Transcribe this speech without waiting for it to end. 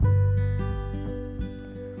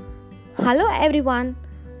Hello everyone.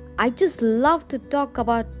 I just love to talk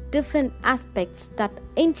about different aspects that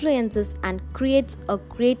influences and creates a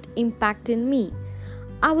great impact in me.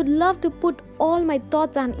 I would love to put all my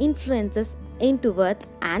thoughts and influences into words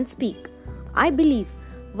and speak. I believe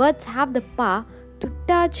words have the power to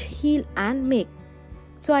touch, heal and make.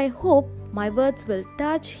 So I hope my words will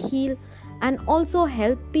touch, heal and also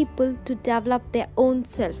help people to develop their own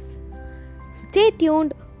self. Stay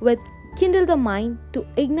tuned with Kindle the Mind to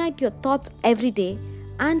ignite your thoughts every day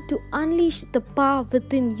and to unleash the power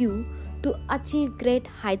within you to achieve great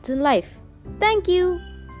heights in life. Thank you.